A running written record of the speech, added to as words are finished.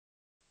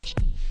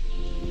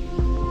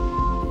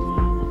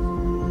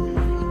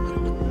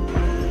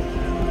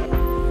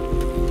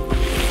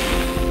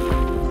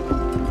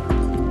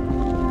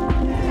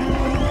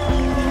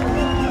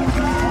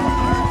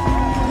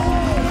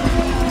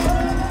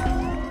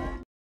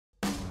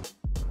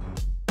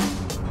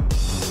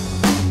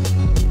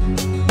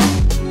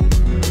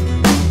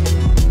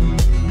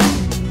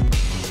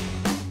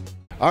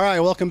All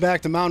right, welcome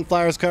back to Mountain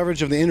Flyers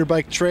coverage of the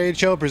Interbike Trade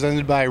Show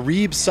presented by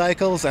Easton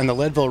Cycles and the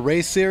Leadville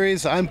Race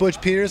Series. I'm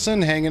Butch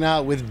Peterson, hanging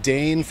out with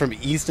Dain from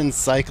Easton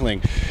Cycling.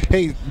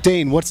 Hey,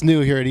 Dain, what's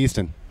new here at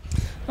Easton?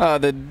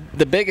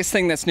 The biggest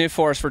thing that's new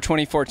for us for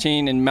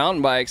 2014 in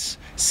mountain bikes,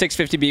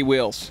 650B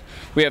wheels.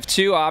 We have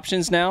two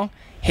options now,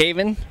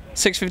 Haven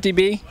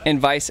 650B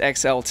and Vice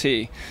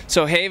XLT.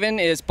 So Haven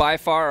is by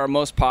far our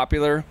most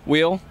popular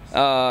wheel.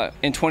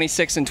 In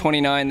 26 and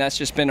 29, that's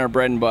just been our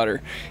bread and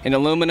butter. In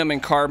aluminum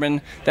and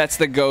carbon, that's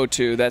the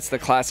go-to. That's the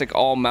classic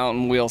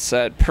all-mountain wheel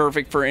set,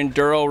 perfect for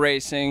enduro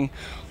racing,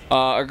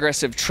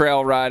 aggressive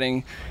trail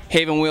riding.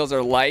 Haven wheels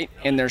are light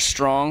and they're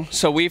strong.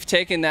 So we've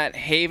taken that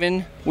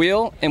Haven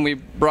wheel and we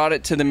brought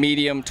it to the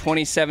medium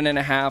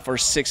 27.5 or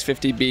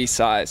 650B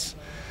size.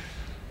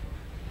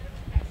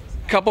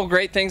 Couple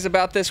great things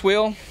about this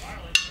wheel.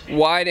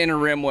 Wide inner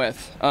rim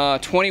width,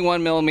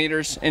 21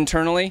 millimeters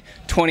internally,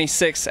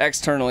 26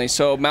 externally.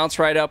 So it mounts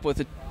right up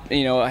with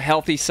a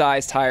healthy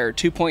size tire,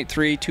 2.3,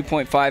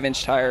 2.5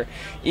 inch tire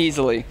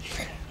easily.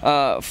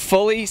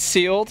 Fully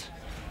sealed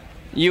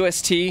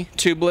UST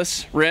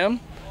tubeless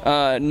rim.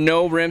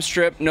 No rim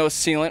strip, no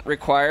sealant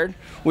required.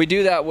 We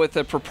do that with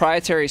a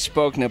proprietary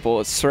spoke nipple.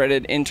 It's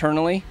threaded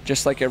internally,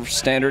 just like a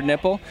standard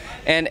nipple,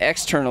 and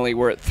externally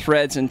where it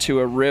threads into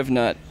a riv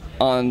nut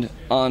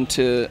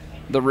onto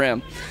the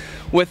rim.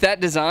 With that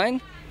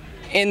design,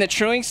 in the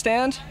truing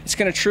stand, it's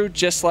going to true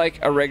just like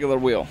a regular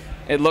wheel.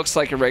 It looks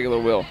like a regular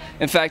wheel.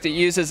 In fact, it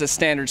uses a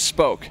standard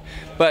spoke.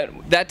 But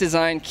that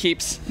design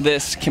keeps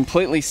this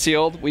completely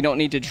sealed. We don't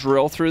need to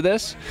drill through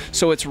this,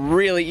 so it's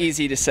really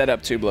easy to set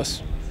up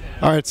tubeless.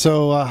 All right,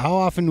 so how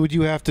often would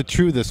you have to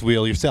true this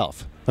wheel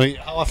yourself? I mean,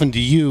 how often do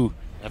you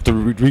have to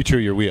retrue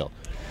your wheel?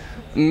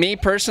 Me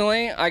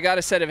personally, I got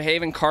a set of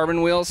Haven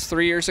carbon wheels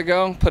 3 years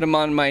ago, put them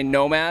on my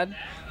Nomad.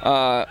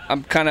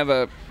 I'm kind of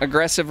an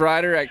aggressive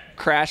rider. I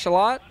crash a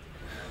lot.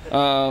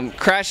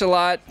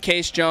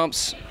 Case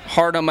jumps,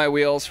 hard on my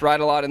wheels, ride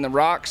a lot in the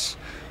rocks.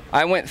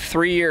 I went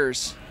 3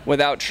 years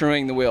without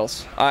truing the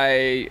wheels.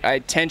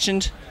 I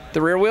tensioned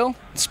the rear wheel.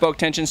 Spoke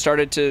tension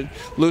started to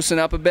loosen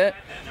up a bit,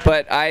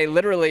 but I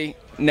literally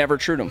never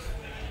trued them.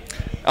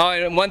 Oh,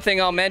 and one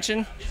thing I'll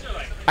mention,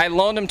 I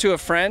loaned them to a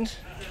friend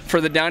for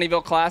the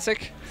Downieville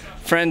Classic.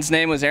 Friend's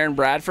name was Aaron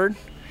Bradford.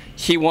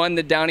 He won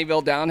the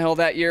Downieville Downhill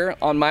that year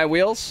on my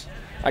wheels.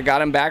 I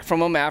got him back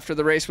from him after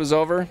the race was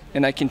over,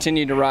 and I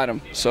continued to ride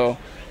them. So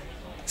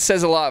it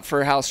says a lot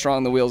for how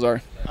strong the wheels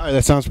are. All right,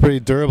 that sounds pretty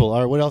durable.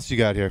 All right, what else you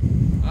got here?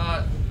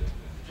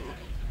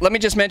 Let me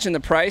just mention the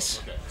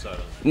price.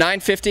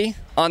 $950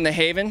 on the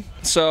Haven.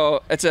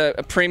 So it's a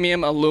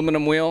premium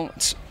aluminum wheel.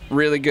 It's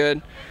really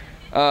good.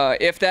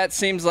 If that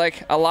seems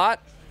like a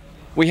lot,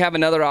 we have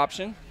another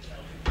option.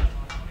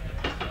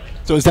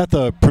 So is that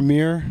the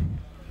Premier?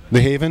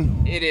 The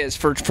Haven? It is.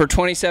 For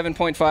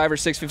 27.5 or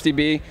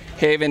 650B,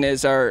 Haven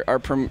is our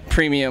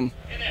premium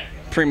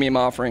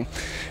offering.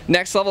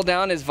 Next level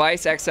down is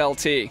Vice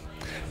XLT.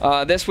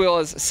 This wheel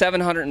is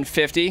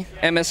 $750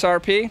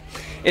 MSRP.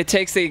 It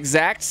takes the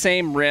exact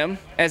same rim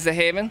as the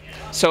Haven,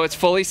 so it's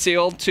fully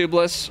sealed,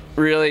 tubeless,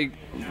 really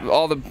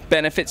all the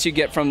benefits you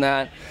get from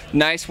that.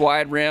 Nice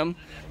wide rim,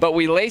 but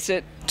we lace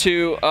it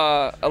to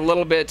a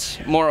little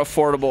bit more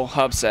affordable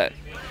hub set.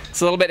 It's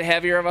a little bit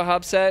heavier of a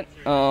hub set.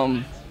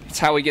 It's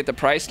how we get the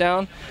price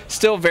down.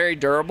 Still very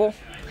durable.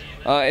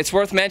 It's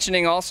worth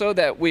mentioning also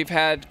that we've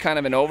had kind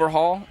of an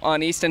overhaul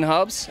on Easton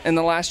hubs in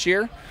the last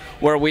year,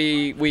 where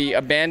we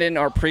abandoned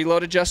our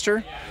preload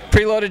adjuster.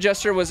 Preload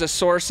adjuster was a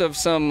source of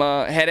some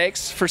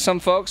headaches for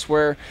some folks,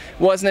 where it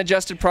wasn't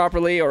adjusted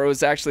properly or it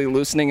was actually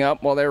loosening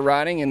up while they were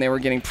riding and they were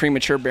getting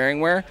premature bearing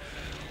wear.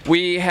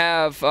 We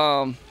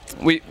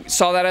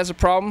saw that as a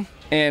problem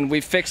and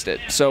we fixed it.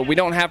 So we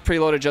don't have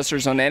preload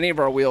adjusters on any of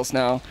our wheels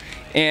now,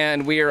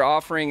 and we are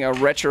offering a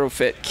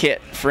retrofit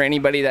kit for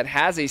anybody that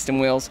has Easton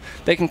wheels.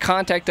 They can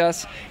contact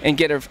us and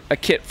get a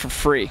kit for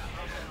free.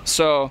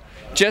 So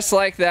just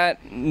like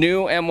that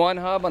new M1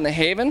 hub on the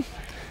Haven,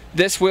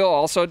 this wheel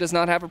also does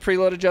not have a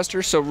preload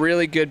adjuster, so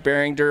really good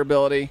bearing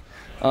durability,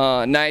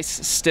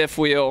 nice stiff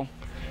wheel,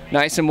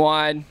 nice and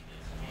wide,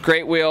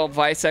 great wheel,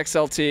 Vice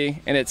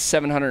XLT, and it's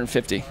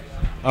 $750.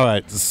 All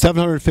right,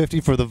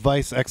 $750 for the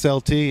Vice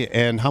XLT,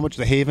 and how much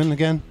the Haven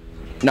again?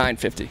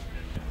 $950.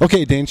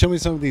 Okay, Dain, show me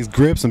some of these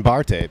grips and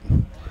bar tape.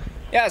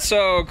 Yeah,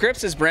 so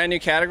grips is a brand new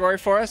category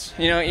for us.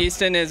 You know,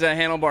 Easton is a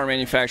handlebar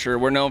manufacturer.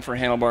 We're known for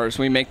handlebars.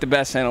 We make the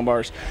best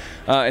handlebars,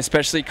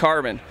 especially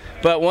carbon.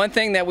 But one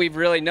thing that we've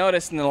really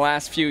noticed in the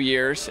last few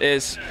years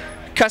is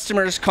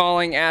customers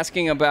calling,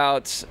 asking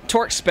about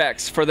torque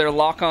specs for their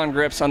lock-on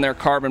grips on their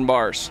carbon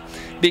bars,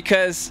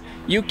 because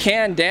you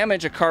can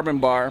damage a carbon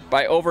bar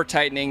by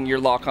over-tightening your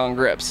lock-on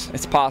grips.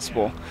 It's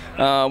possible.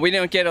 We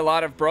don't get a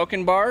lot of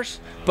broken bars,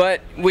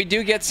 but we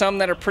do get some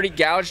that are pretty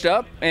gouged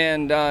up,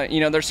 and you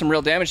know, there's some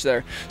real damage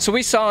there. So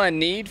we saw a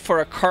need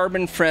for a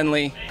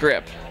carbon-friendly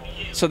grip.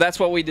 So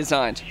that's what we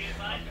designed.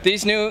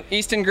 These new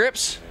Easton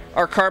grips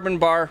are carbon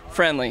bar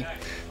friendly.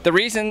 The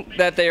reason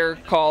that they are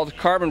called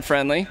carbon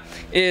friendly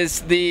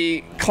is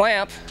the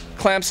clamp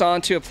clamps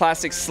onto a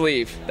plastic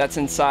sleeve that's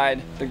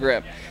inside the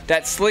grip.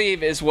 That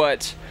sleeve is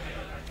what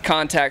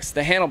contacts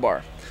the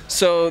handlebar.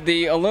 So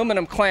the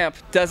aluminum clamp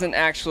doesn't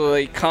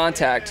actually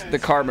contact the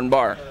carbon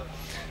bar.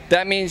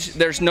 That means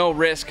there's no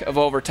risk of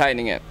over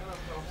tightening it.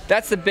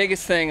 That's the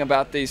biggest thing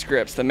about these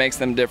grips that makes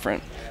them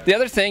different. The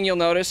other thing you'll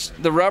notice,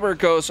 the rubber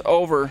goes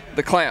over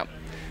the clamp.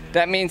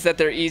 That means that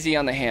they're easy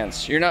on the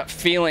hands. You're not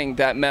feeling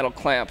that metal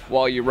clamp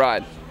while you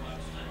ride.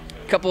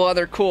 A couple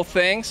other cool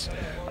things.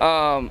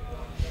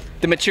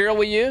 The material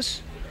we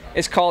use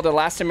is called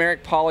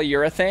elastomeric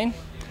polyurethane.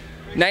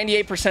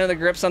 98% of the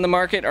grips on the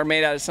market are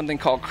made out of something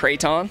called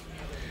kraton.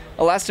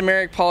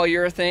 Elastomeric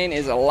polyurethane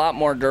is a lot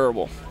more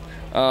durable.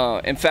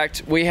 In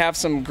fact, we have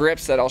some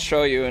grips that I'll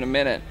show you in a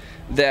minute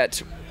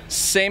that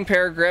same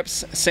pair of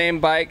grips, same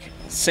bike,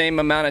 same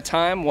amount of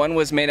time. One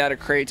was made out of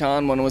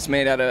kraton, one was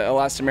made out of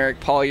elastomeric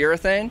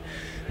polyurethane.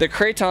 The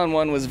kraton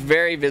one was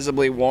very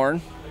visibly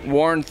worn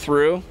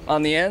through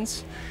on the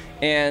ends,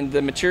 and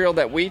the material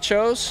that we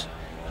chose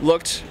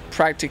looked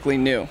practically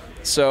new.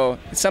 So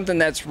it's something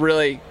that's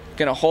really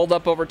going to hold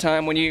up over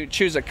time. When you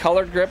choose a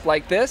colored grip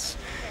like this,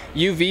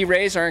 UV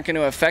rays aren't going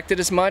to affect it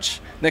as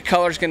much. The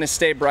color's going to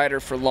stay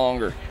brighter for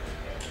longer.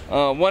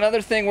 One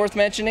other thing worth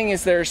mentioning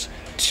is there's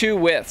two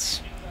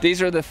widths.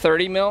 These are the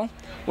 30 mil.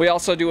 We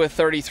also do a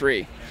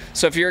 33.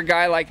 So if you're a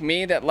guy like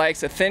me that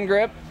likes a thin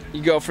grip,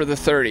 you go for the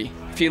 30.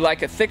 If you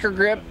like a thicker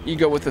grip, you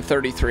go with the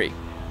 33.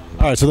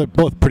 All right, so they're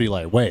both pretty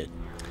lightweight.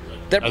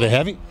 Are they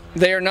heavy?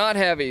 They are not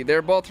heavy.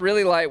 They're both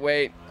really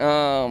lightweight.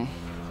 Are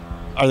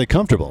they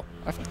comfortable?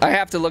 I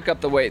have to look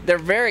up the weight. They're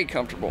very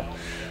comfortable.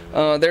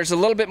 There's a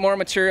little bit more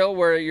material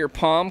where your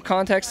palm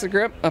contacts the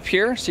grip up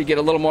here, so you get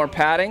a little more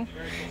padding.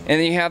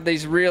 And then you have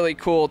these really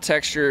cool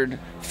textured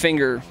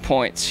finger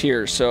points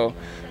here. So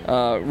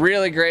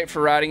really great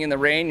for riding in the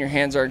rain. Your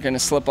hands aren't going to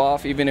slip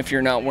off even if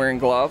you're not wearing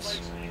gloves.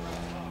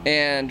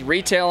 And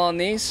retail on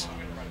these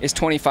is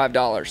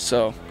 $25.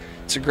 So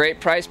it's a great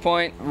price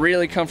point,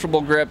 really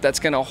comfortable grip that's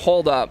going to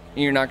hold up.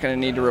 You're not going to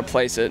need to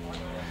replace it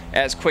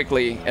as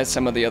quickly as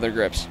some of the other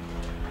grips.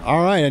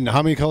 All right, and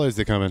how many colors do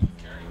they come in?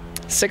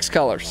 6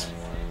 colors.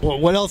 Well,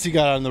 what else you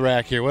got on the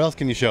rack here? What else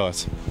can you show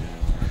us?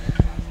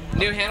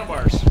 New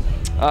handlebars.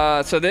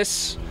 So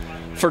this,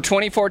 for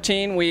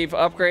 2014, we've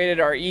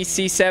upgraded our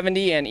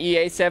EC70 and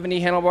EA70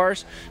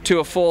 handlebars to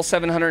a full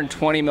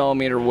 720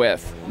 millimeter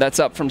width. That's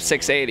up from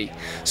 680.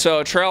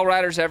 So trail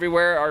riders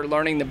everywhere are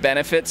learning the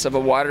benefits of a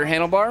wider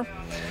handlebar.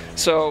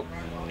 So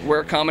we're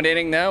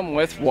accommodating them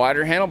with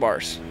wider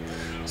handlebars.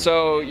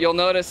 So you'll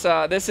notice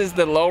this is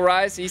the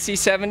low-rise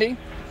EC70.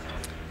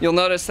 You'll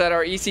notice that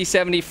our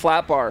EC70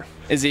 flat bar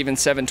is even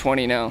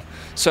 720 now.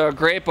 So a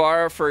great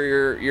bar for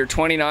your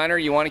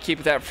 29er. You want to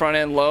keep that front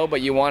end low, but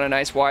you want a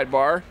nice wide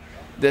bar.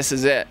 This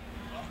is it.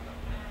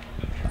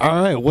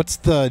 All right, what's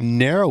the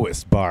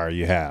narrowest bar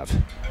you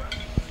have?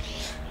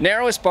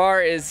 Narrowest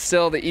bar is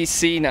still the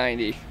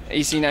EC90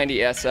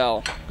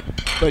 SL.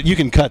 But you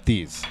can cut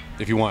these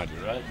if you want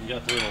to, right? You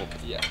got the little...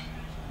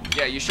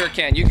 Yeah, you sure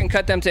can. You can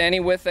cut them to any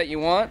width that you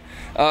want.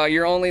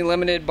 You're only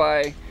limited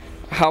by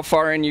how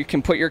far in you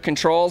can put your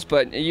controls,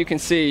 but you can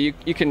see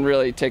you can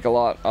really take a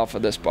lot off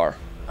of this bar.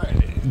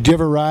 Do you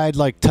ever ride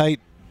like tight,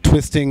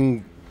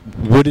 twisting,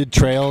 wooded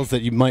trails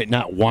that you might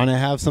not want to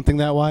have something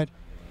that wide?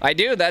 I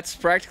do. That's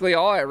practically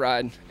all I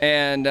ride,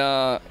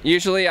 and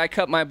usually I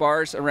cut my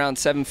bars around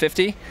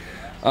 750.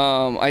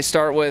 I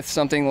start with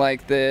something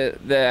like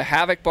the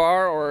Havoc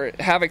bar or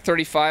Havoc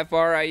 35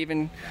 bar. I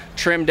even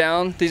trim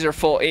down. These are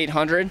full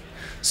 800.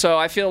 So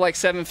I feel like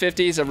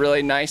 750 is a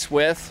really nice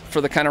width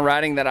for the kind of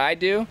riding that I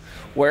do,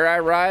 where I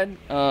ride.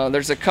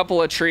 There's a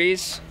couple of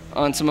trees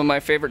on some of my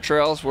favorite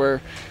trails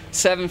where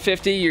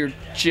 750 you're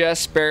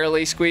just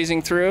barely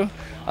squeezing through.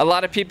 A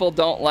lot of people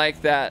don't like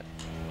that,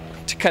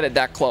 to cut it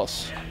that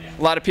close.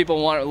 A lot of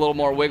people want a little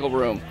more wiggle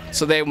room,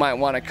 so they might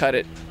want to cut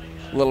it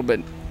a little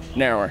bit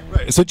narrower.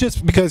 Right. So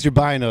just because you're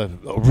buying a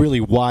really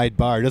wide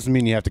bar doesn't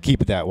mean you have to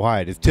keep it that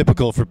wide. It's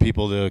typical for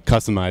people to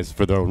customize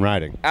for their own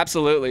riding.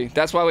 Absolutely.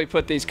 That's why we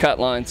put these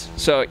cut lines.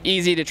 So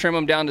easy to trim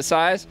them down to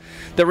size.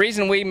 The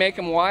reason we make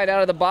them wide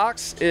out of the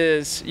box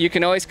is you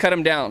can always cut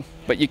them down,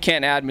 but you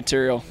can't add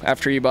material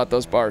after you bought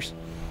those bars.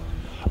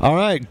 All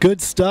right,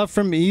 good stuff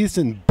from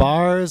Easton.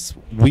 Bars,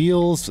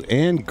 wheels,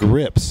 and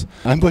grips.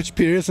 I'm Butch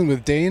Peterson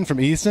with Dain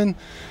from Easton,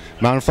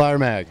 Mountain Flyer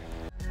Mag.